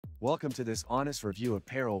Welcome to this honest review of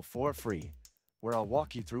Payroll for Free, where I'll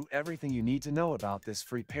walk you through everything you need to know about this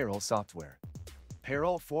free payroll software.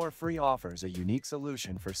 Payroll for Free offers a unique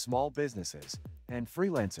solution for small businesses and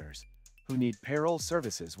freelancers who need payroll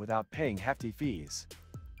services without paying hefty fees.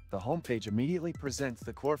 The homepage immediately presents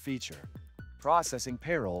the core feature, processing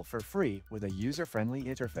payroll for free with a user-friendly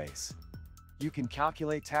interface. You can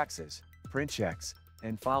calculate taxes, print checks,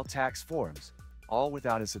 and file tax forms, all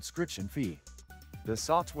without a subscription fee. The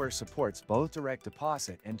software supports both direct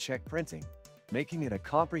deposit and check printing, making it a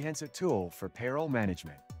comprehensive tool for payroll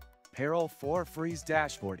management. Payroll for Free's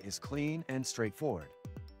dashboard is clean and straightforward.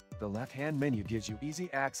 The left-hand menu gives you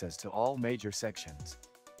easy access to all major sections,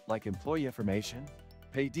 like employee information,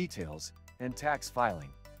 pay details, and tax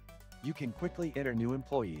filing. You can quickly enter new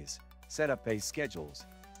employees, set up pay schedules,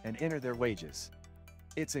 and enter their wages.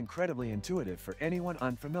 It's incredibly intuitive for anyone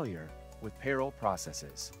unfamiliar with payroll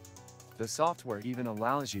processes. The software even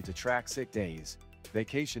allows you to track sick days,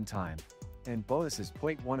 vacation time, and bonuses.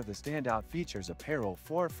 One of the standout features of Payroll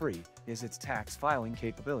for Free is its tax filing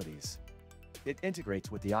capabilities. It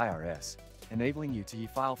integrates with the IRS, enabling you to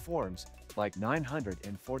e-file forms like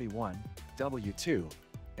 941, W-2,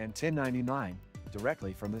 and 1099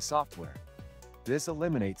 directly from the software. This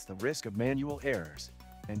eliminates the risk of manual errors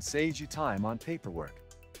and saves you time on paperwork.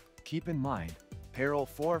 Keep in mind, Payroll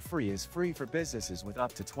for Free is free for businesses with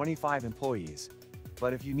up to 25 employees.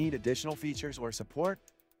 But if you need additional features or support,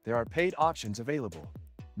 there are paid options available.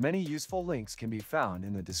 Many useful links can be found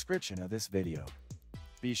in the description of this video.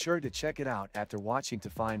 Be sure to check it out after watching to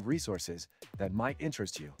find resources that might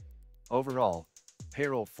interest you. Overall,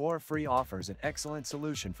 Payroll for Free offers an excellent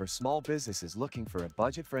solution for small businesses looking for a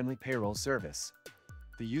budget-friendly payroll service.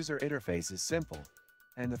 The user interface is simple,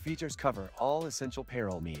 and the features cover all essential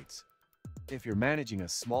payroll needs. If you're managing a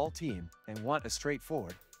small team and want a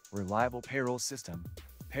straightforward, reliable payroll system,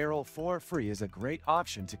 Payroll for Free is a great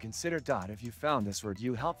option to consider. If you found this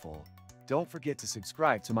review helpful, don't forget to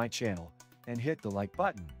subscribe to my channel and hit the like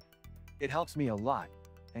button. It helps me a lot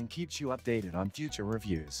and keeps you updated on future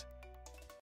reviews.